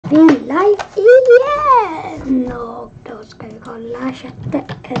vi live igen och då ska vi kolla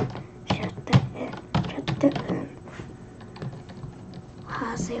köttet.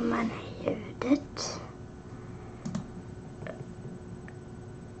 Här ser man ljudet.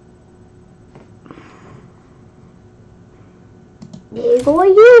 Det går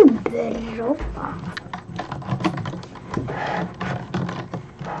ju bra.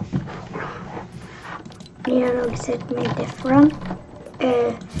 Ni har nog sett mig från.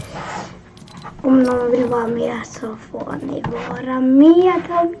 Om någon vill vara med så får ni vara med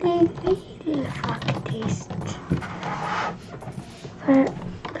om ni vill faktiskt. För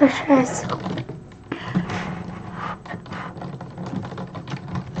kanske är så.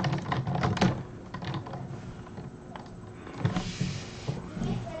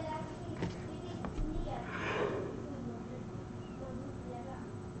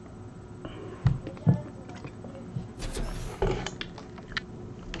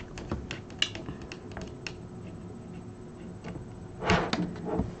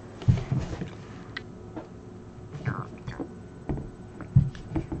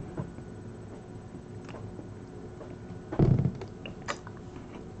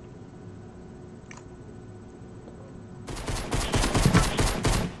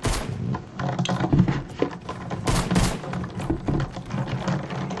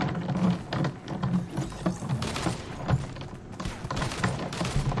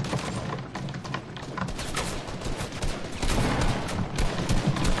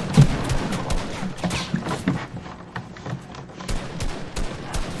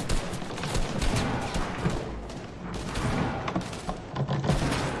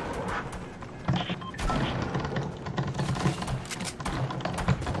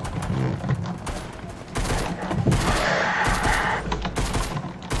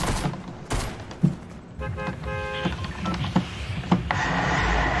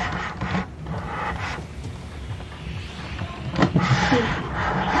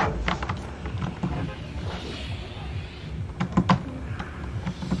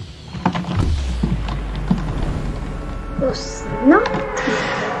 Och snabbt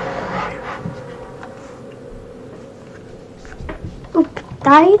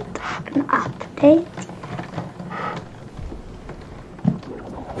update.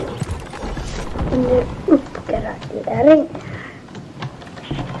 Nu uppgradering.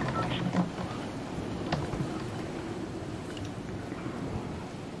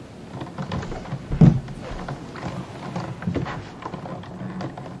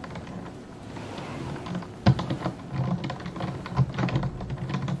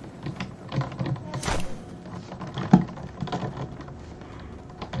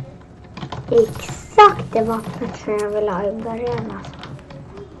 Exakt det vapnet som jag vill ha i början.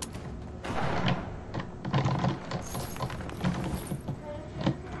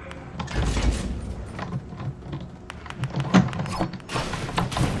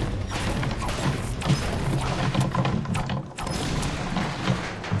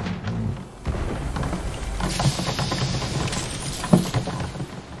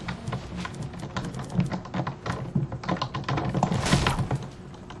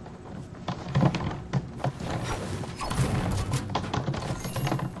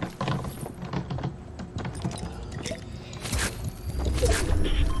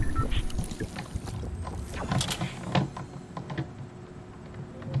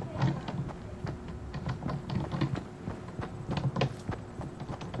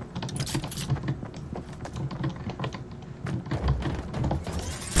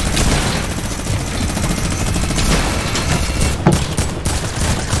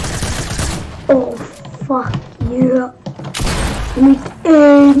 Oh fuck you. Mitt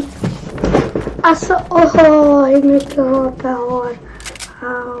aim. Alltså hur mycket HP har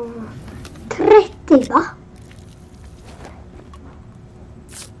 30 va?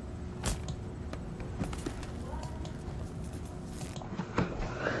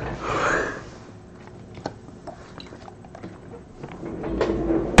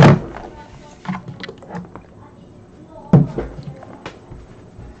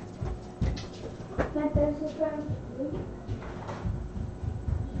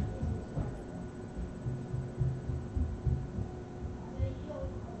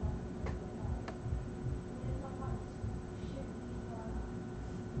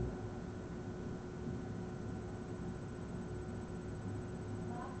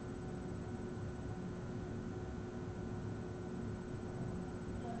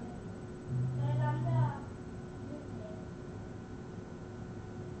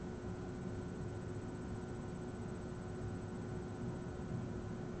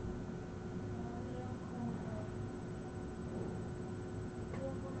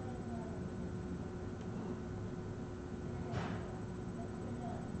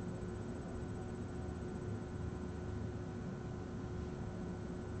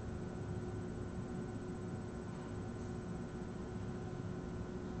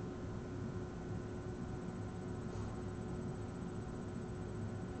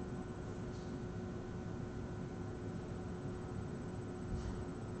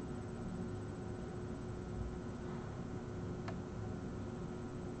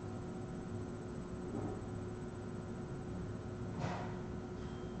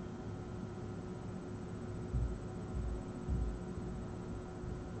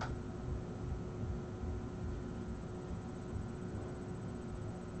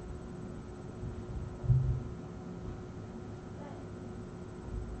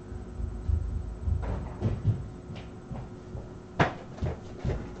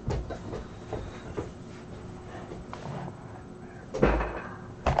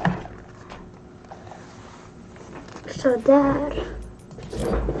 Så där.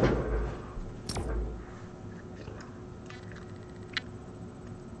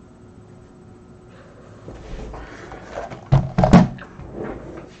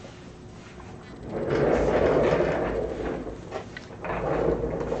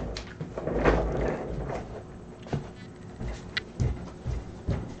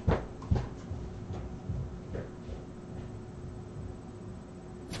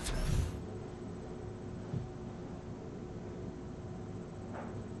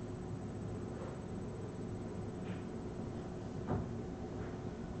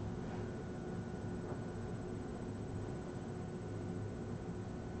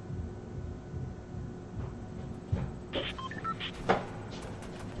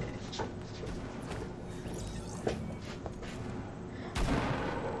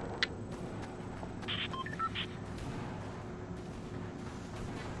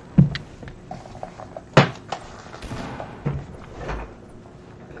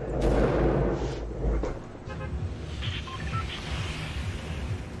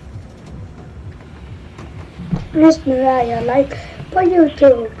 Just nu är jag live på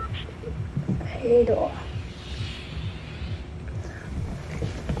YouTube. Hejdå.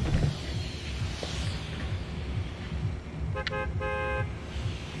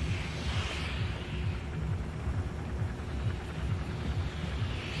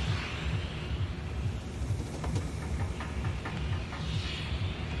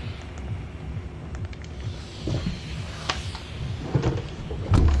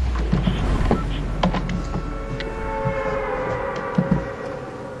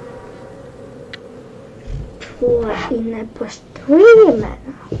 Inne på streamen.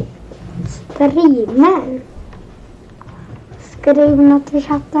 Skriv något i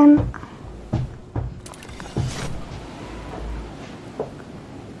chatten.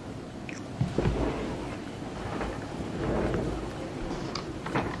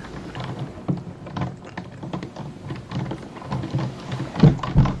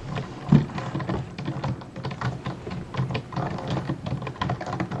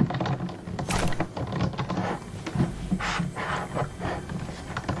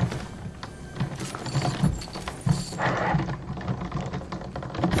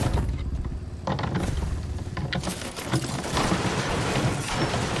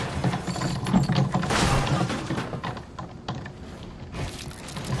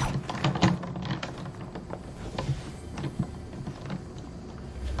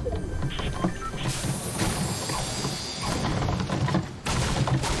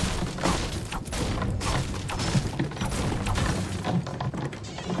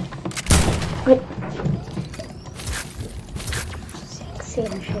 Se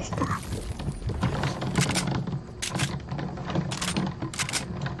den första.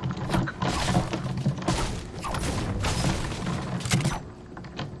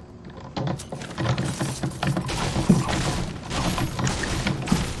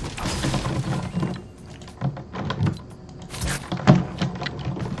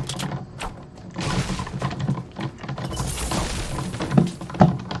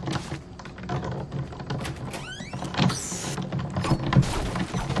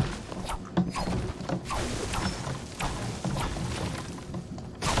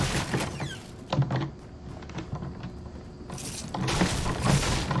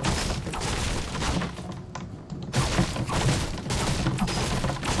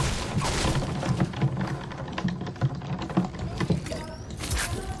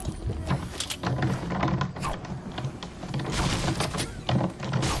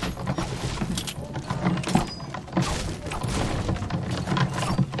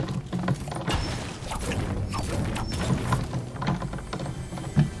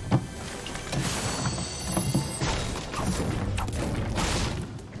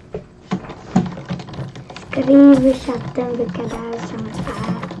 Skriv i chatten vilka det är som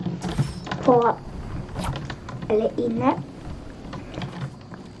är på eller inne.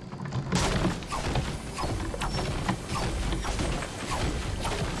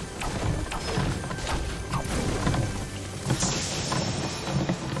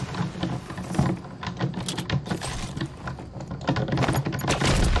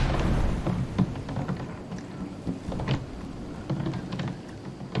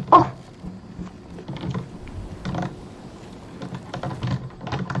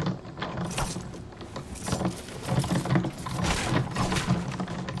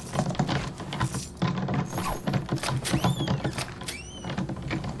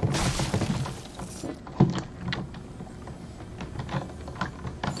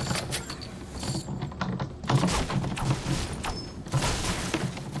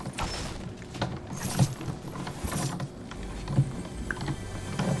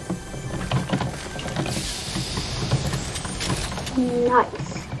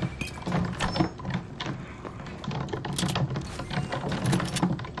 Nice.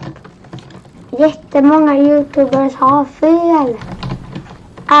 Jättemånga YouTubers har fel.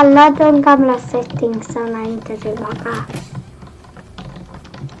 Alla de gamla settingsarna är inte tillbaka.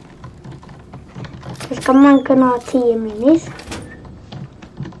 Så ska man kunna ha 10 minis.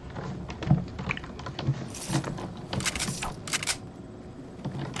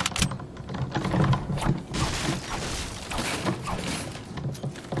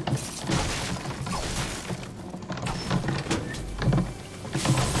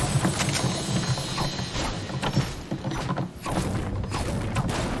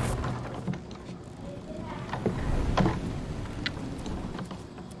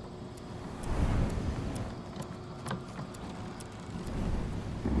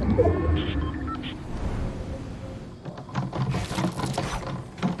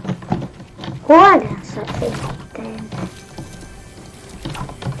 Den så liten.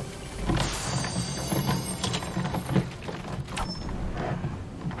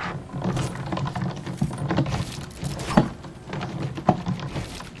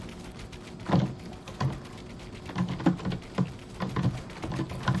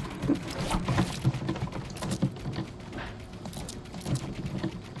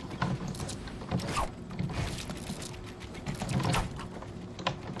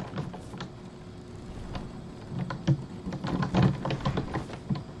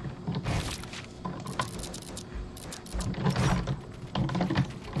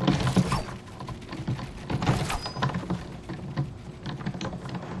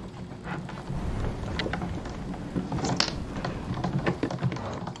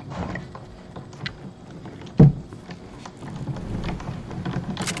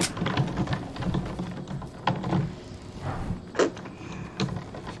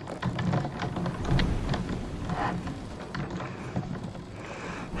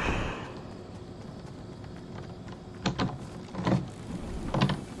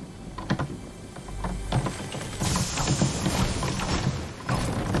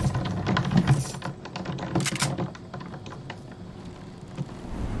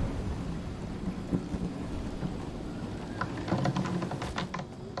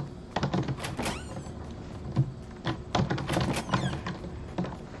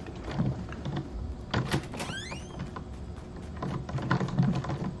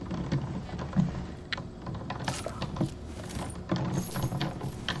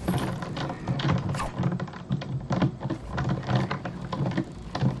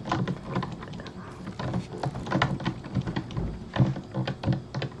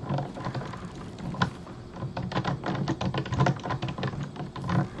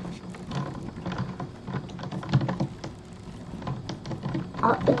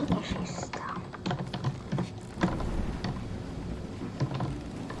 Ja, ingen kista.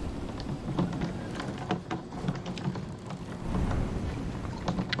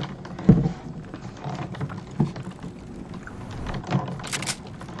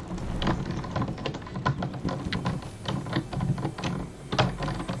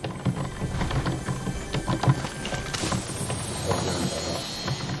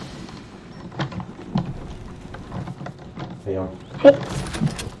 Hej Jan. Hej.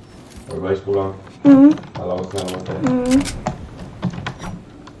 Har du varit i skolan? Alla var snälla mot dig?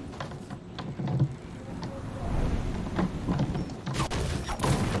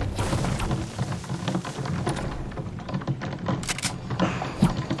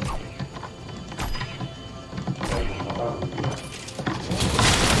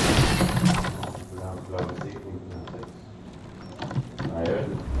 Nej, jag vet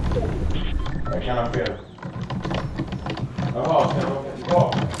inte. Jag kan ha fel. Jaha, ska jag åka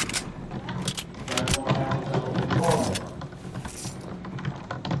tillbaka? Ska jag komma hem och sen åka tillbaka?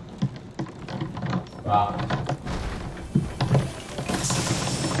 Va?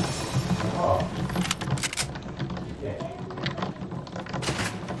 Jaha. Okej.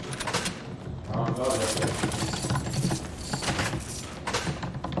 Ja, då är det.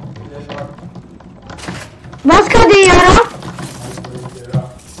 Vad ska du göra?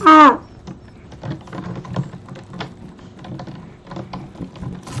 Ah.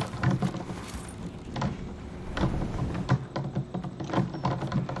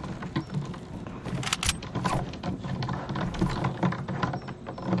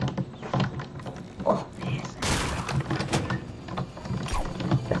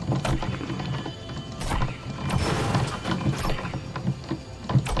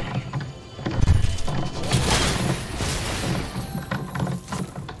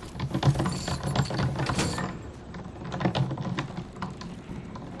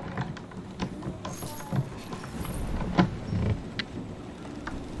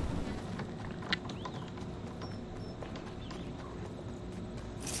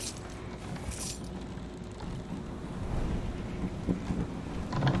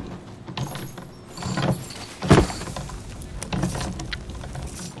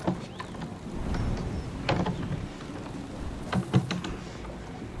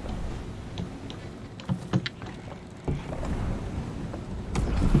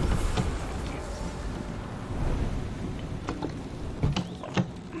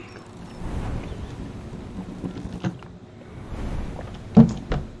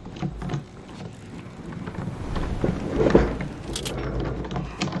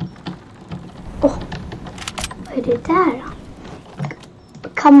 det där?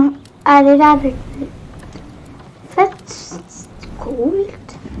 Är det där fett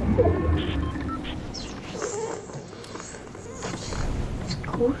coolt?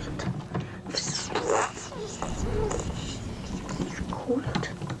 Coolt. Coolt.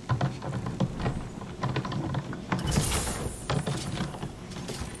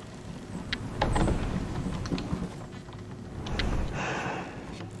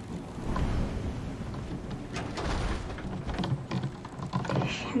 Det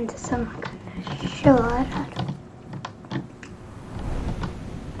kändes som man kunde köra.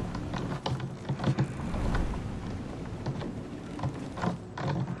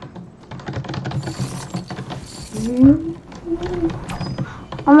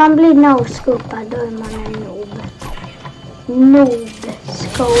 Om man blir no-scopad då är man en noob.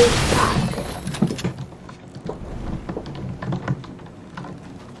 Noob-scopad.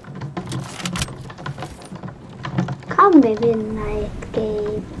 Kan vi vinna ett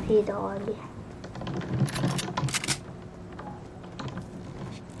game idag?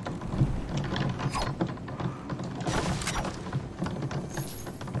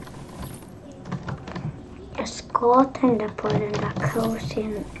 Jag ska tända på den där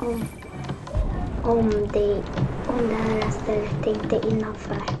kursen om det här stället inte är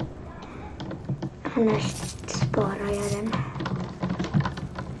innanför. Annars sparar jag den.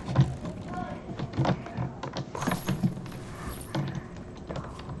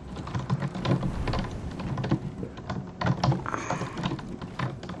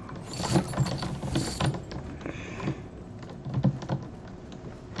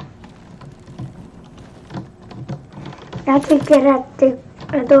 Jag tycker att det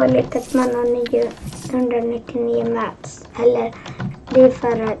är dåligt att man har 999 mats. Eller det är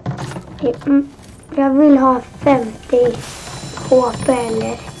för att jag vill ha 50 HP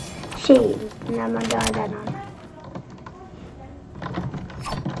eller shield när man dödar någon.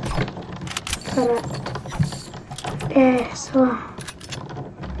 För att det är så...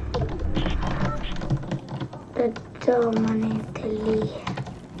 Då dör man inte lika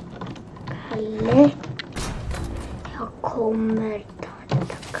lätt. Jag kommer ta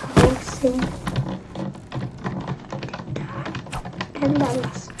detta kaosen. Den där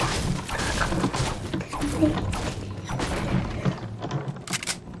lastan.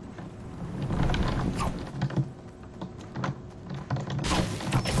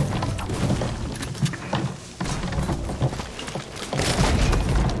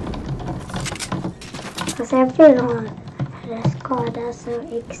 Alltså jag vill ha en skada så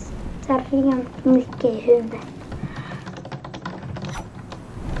extremt mycket i huvudet.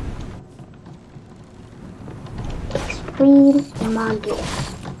 Extreme magi.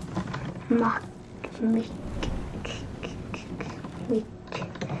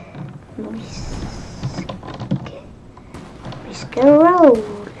 Roll.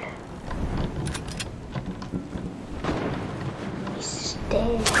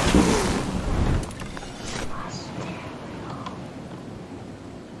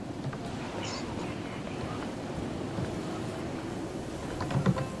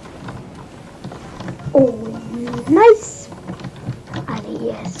 Oh, nice!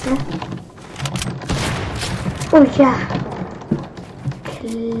 Alias. Oh,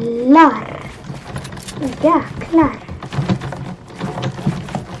 jäklar.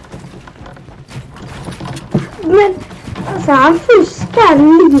 Men alltså han fuskar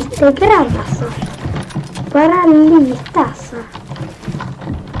lite grann alltså. Bara lite alltså.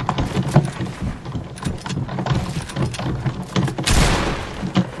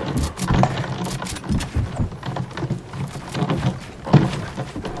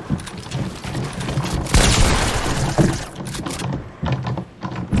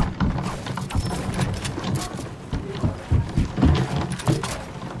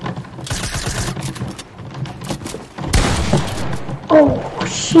 Oh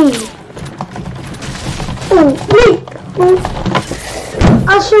shit. Oh nej. Oh.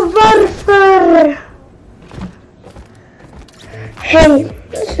 Alltså varför? Hej,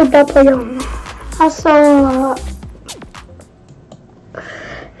 sluta på John. Alltså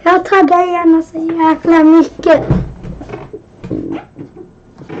jag tar dig gärna så jäkla mycket.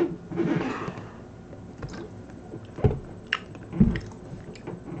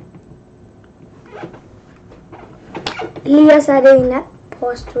 Elias är inne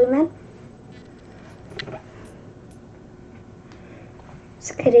på streamen.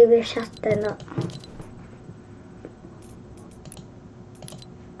 Skriv i chatten då.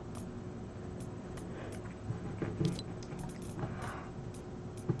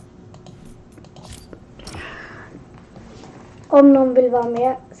 Om någon vill vara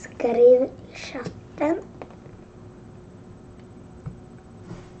med, skriv i chatten.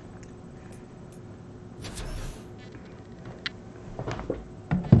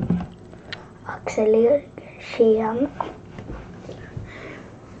 Axel Tjena.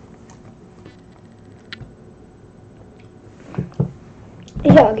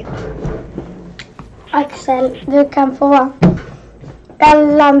 Axel, du kan få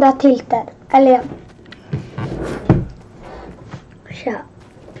landa tilter. Eller ja.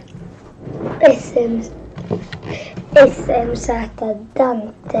 SMZ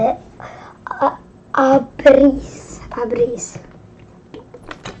Dante Abris.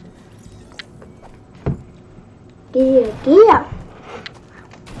 GG.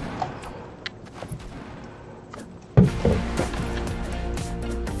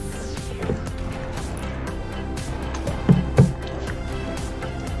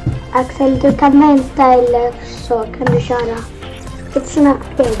 Axel, du kan vänta eller så kan du köra ett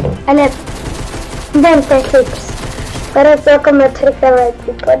snabbt game. Eller vänta ett tips. För att jag kommer att trycka mig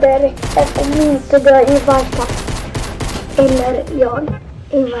på direkt. Jag kommer inte dra i varta. Eller jag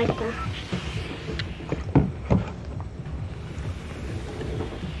i varta.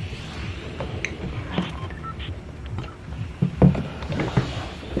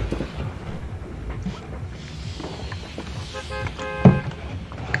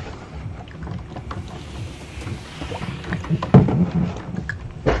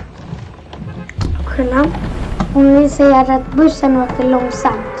 Om ni ser att bussen åker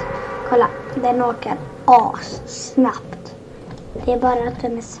långsamt, kolla, den åker snabbt. Det är bara att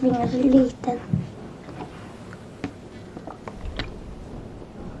den är svingliten.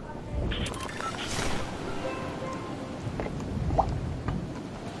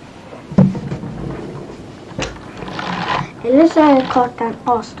 Eller så är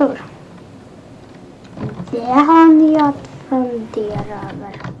kartan stor. Det har ni att fundera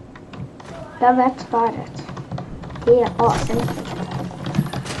över. Jag vet svaret. Det är asenkelt.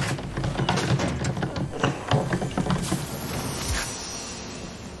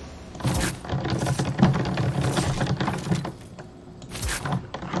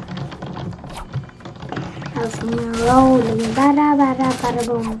 Alltså med rolling. Bara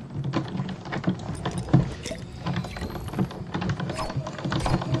bom.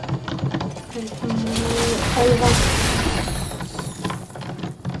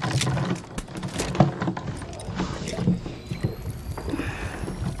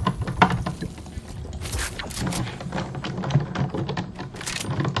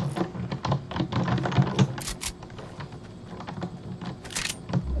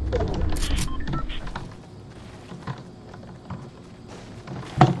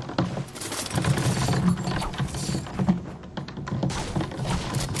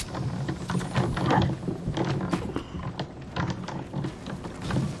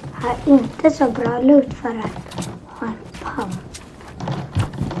 Har inte så bra loot för att ha en pump.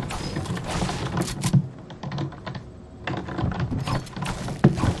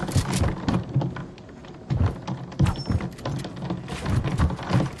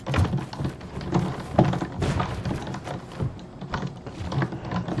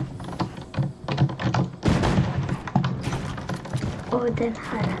 Och den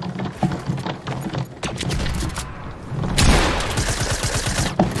här.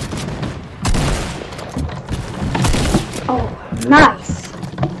 Oh, nice.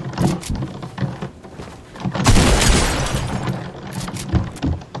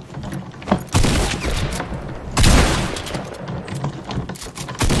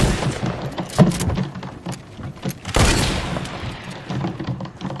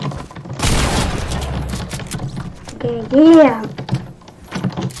 GG.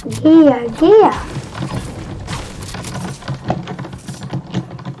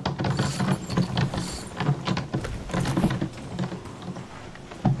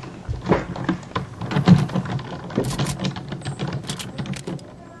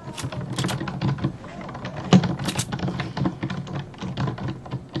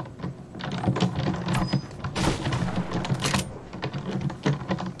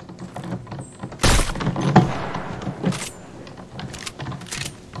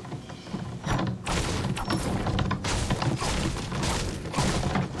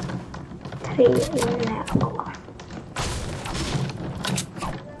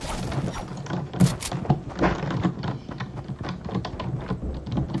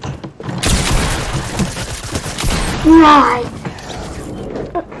 Nej.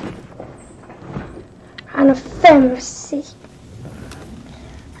 Han har 5 sikt.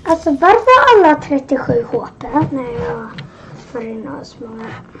 Alltså varför alla 37 HP? Nej, jag får in oss många.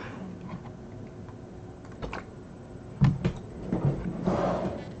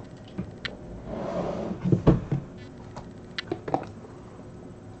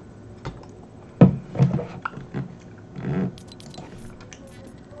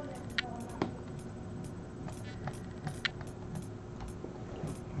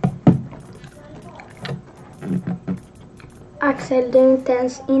 Axel, du är inte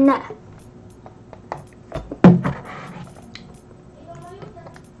ens inne.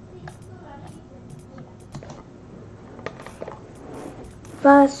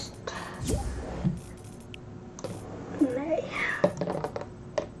 Fast... Nej.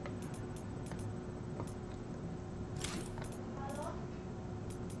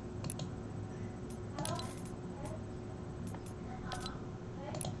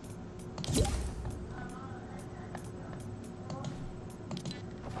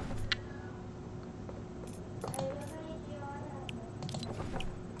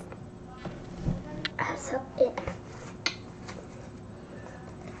 Alltså,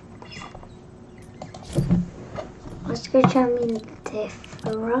 jag ska köra min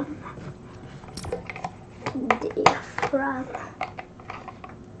diafram.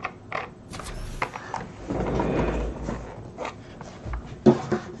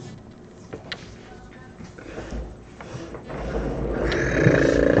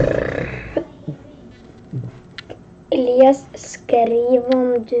 Elias, skriv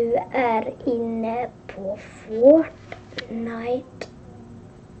om du är inne på Fortnite.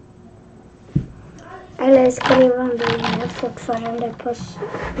 Eller skriv om du är fortfarande på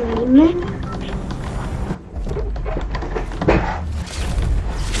streamen.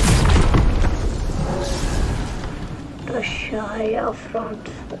 Då kör jag från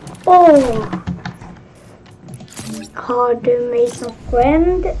 2. Har du mig som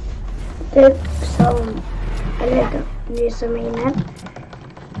friend? Typ som... Eller du som är inne.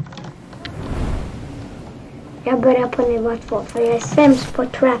 Jag börjar på nivå 2 för jag är sämst på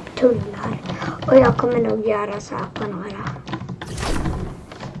trap-tunnlar. Och jag kommer nog göra så här på några.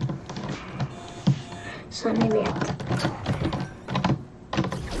 Så ni vet.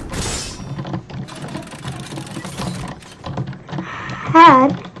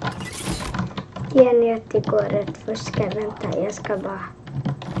 Här ger ni att det går rätt fuska. Vänta, jag ska bara...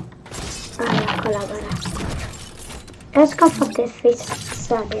 Ja, jag kollar bara. Jag ska faktiskt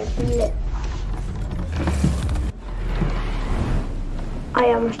fixa det nu. Ja,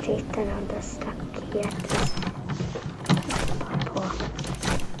 jag måste hitta den där staketet. På.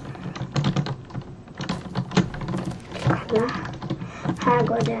 Kolla. Här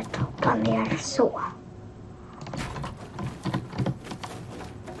går det att hoppa ner så.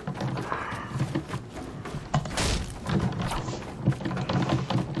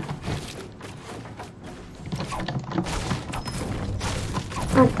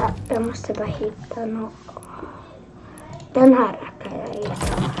 Vänta, jag måste bara hitta något. Den här kan jag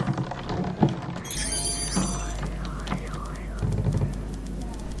hitta.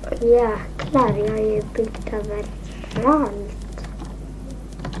 Jäklar, jag är ju byggt överallt.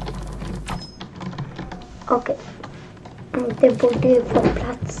 Okej. Det borde ju få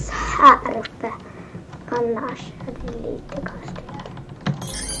plats här uppe. Annars är det lite konstigt.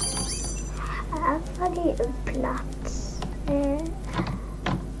 Här var det ju plats.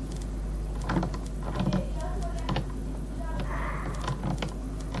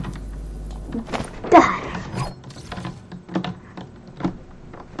 Där.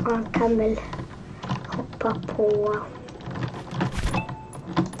 Man kan väl hoppa på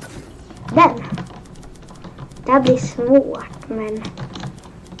den. Det här blir svårt, men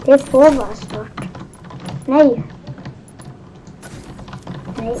det får vara svårt. Nej.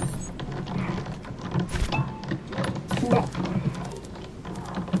 Nej. Där.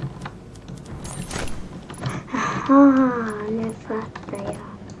 Aha, nu fattar jag.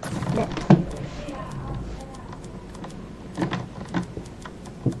 Där.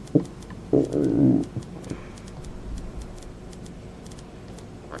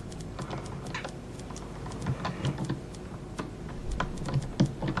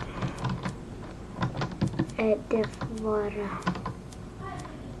 Det får vara...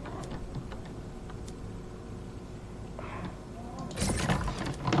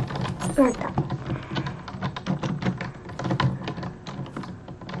 Vänta.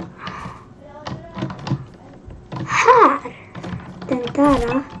 Här! Den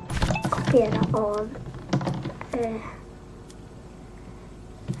där kopiera av... där.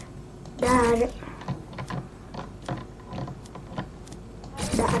 Där.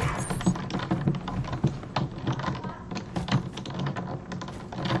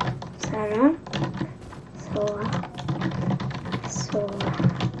 Så.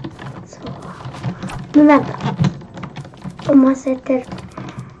 Men vänta. Om man sätter...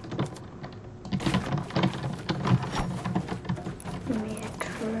 Mer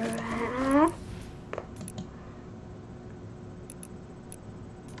trap.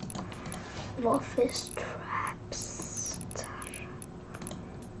 Varför traps?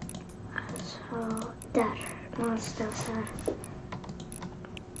 Alltså, där. någonstans här.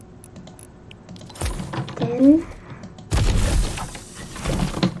 Den.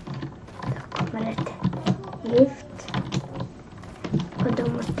 Då kommer ett gift. Och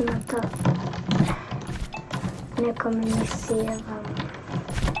då måste man ta. Nu kommer ni se vad.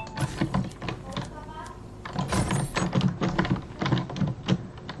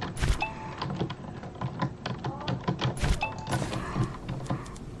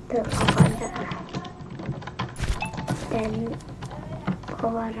 Den får vara där. Den får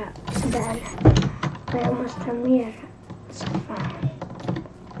vara där. Och jag måste ha mer soffa.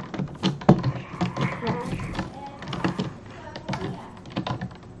 Här.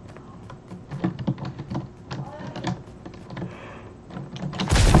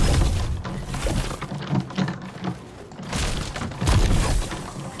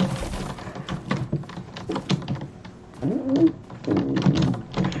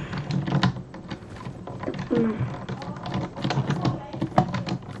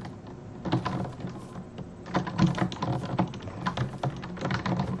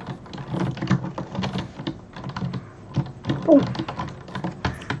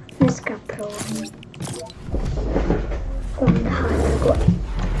 Nu ska jag prova om det här går.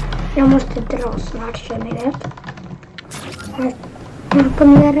 Jag måste dra snart, känner ni det? Jag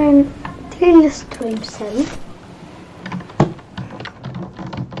kommer göra en till stream sen.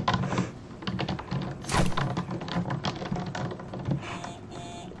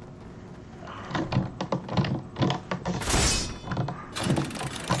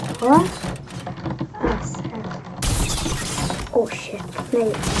 Så. Oh shit,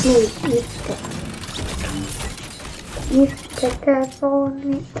 nej, giftet. Giftet är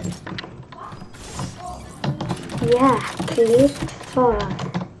farligt. Jäkligt farligt.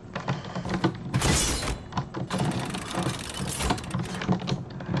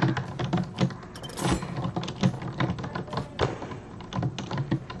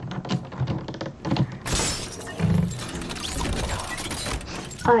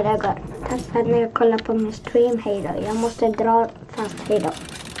 Ja, det går. Tack för att ni kollar på min stream. Hej då. Jag måste dra fast. Hej då.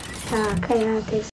 Jag kan göra till